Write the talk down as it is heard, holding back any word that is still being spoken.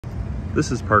This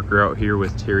is Parker out here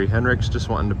with Terry Henricks, just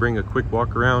wanting to bring a quick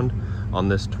walk around on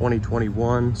this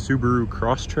 2021 Subaru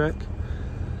Crosstrek.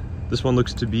 This one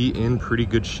looks to be in pretty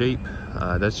good shape.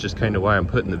 That's just kind of why I'm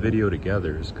putting the video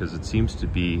together, is because it seems to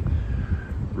be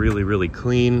really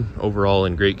clean, overall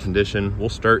in great condition. We'll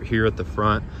start here at the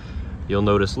front. You'll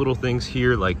notice little things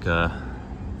here like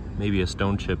maybe a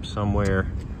stone chip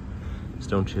somewhere,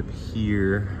 stone chip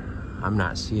here. I'm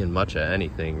not seeing much of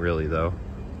anything really though.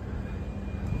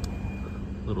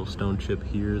 Little stone chip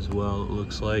here as well, it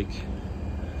looks like.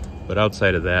 But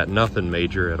outside of that, nothing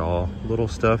major at all. Little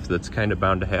stuff that's kind of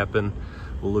bound to happen.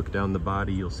 We'll look down the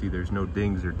body, you'll see there's no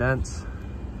dings or dents.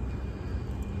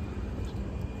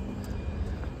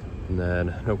 And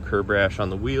then no curb rash on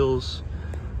the wheels.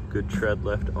 Good tread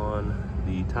left on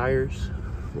the tires.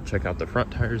 We'll check out the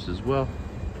front tires as well.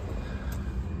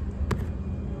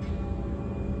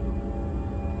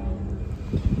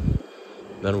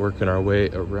 Then working our way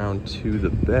around to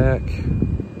the back.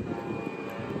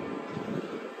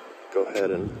 Go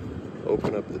ahead and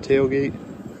open up the tailgate.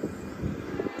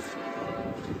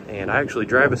 And I actually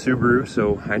drive a Subaru,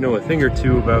 so I know a thing or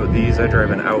two about these. I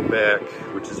drive an Outback,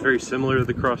 which is very similar to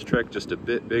the Crosstrek, just a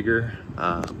bit bigger.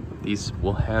 These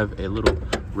will have a little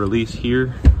release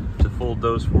here to fold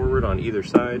those forward on either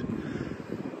side.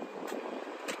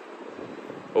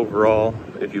 Overall,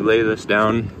 if you lay this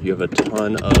down, you have a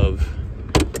ton of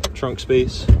trunk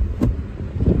space. Go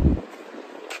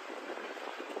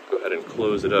ahead and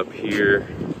close it up here.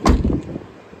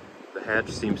 The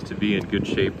hatch seems to be in good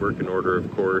shape, working order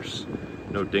of course.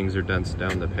 No dings or dents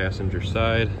down the passenger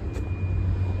side.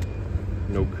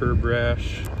 No curb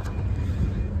rash.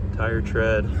 Tire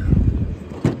tread.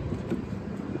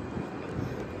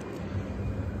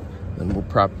 Then we'll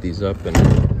prop these up and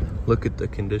look at the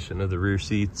condition of the rear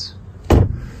seats.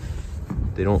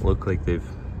 They don't look like they've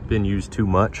been used too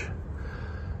much.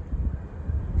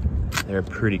 They're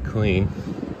pretty clean.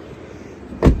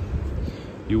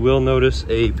 You will notice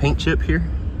a paint chip here.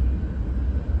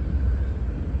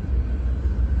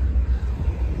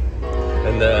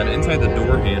 And then inside the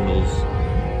door handles,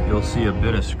 you'll see a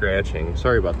bit of scratching.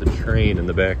 Sorry about the train in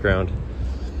the background.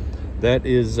 That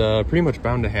is pretty much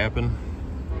bound to happen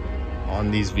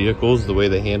on these vehicles, the way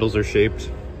the handles are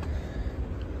shaped.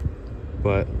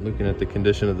 But looking at the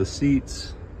condition of the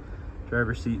seats,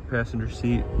 driver's seat, passenger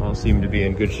seat, all seem to be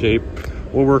in good shape.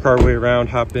 We'll work our way around,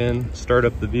 hop in, start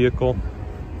up the vehicle.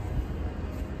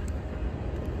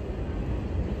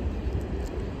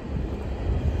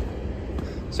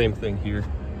 Same thing here.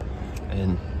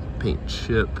 And paint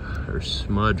chip or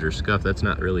smudge or scuff, that's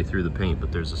not really through the paint,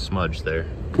 but there's a smudge there.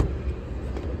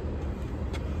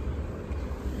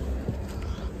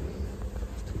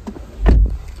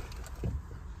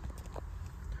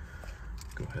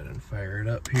 Go ahead and fire it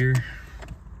up here.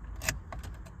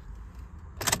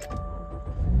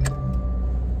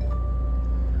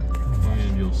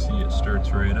 And you'll see it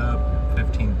starts right up,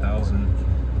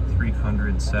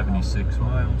 15,376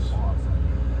 miles.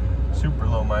 Super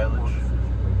low mileage.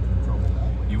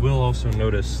 You will also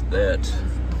notice that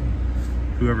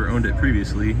whoever owned it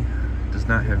previously does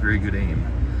not have very good aim.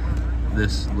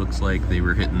 This looks like they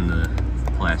were hitting the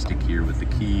plastic here with the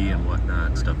key and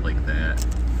whatnot, stuff like that.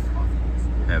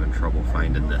 Having trouble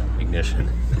finding the ignition.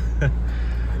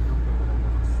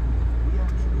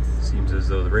 Seems as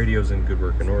though the radio's in good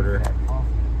working order.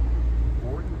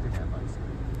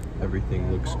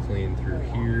 Everything looks clean through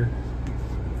here.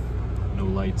 No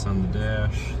lights on the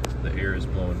dash. The air is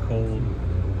blowing cold.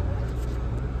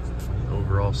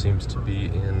 Overall seems to be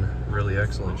in really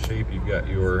excellent shape. You've got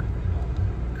your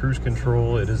cruise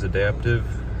control. It is adaptive,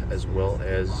 as well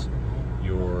as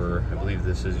your, I believe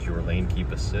this is your lane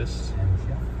keep assist.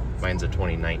 Mine's a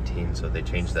 2019, so they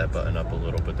changed that button up a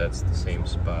little, but that's the same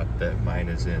spot that mine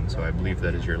is in. So I believe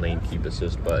that is your lane keep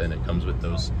assist button. It comes with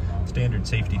those standard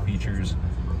safety features,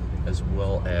 as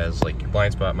well as like your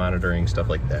blind spot monitoring, stuff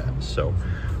like that. So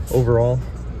overall,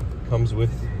 comes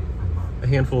with a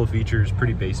handful of features,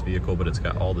 pretty base vehicle, but it's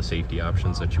got all the safety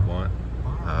options that you want.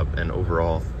 And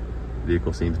overall, the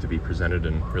vehicle seems to be presented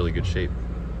in really good shape.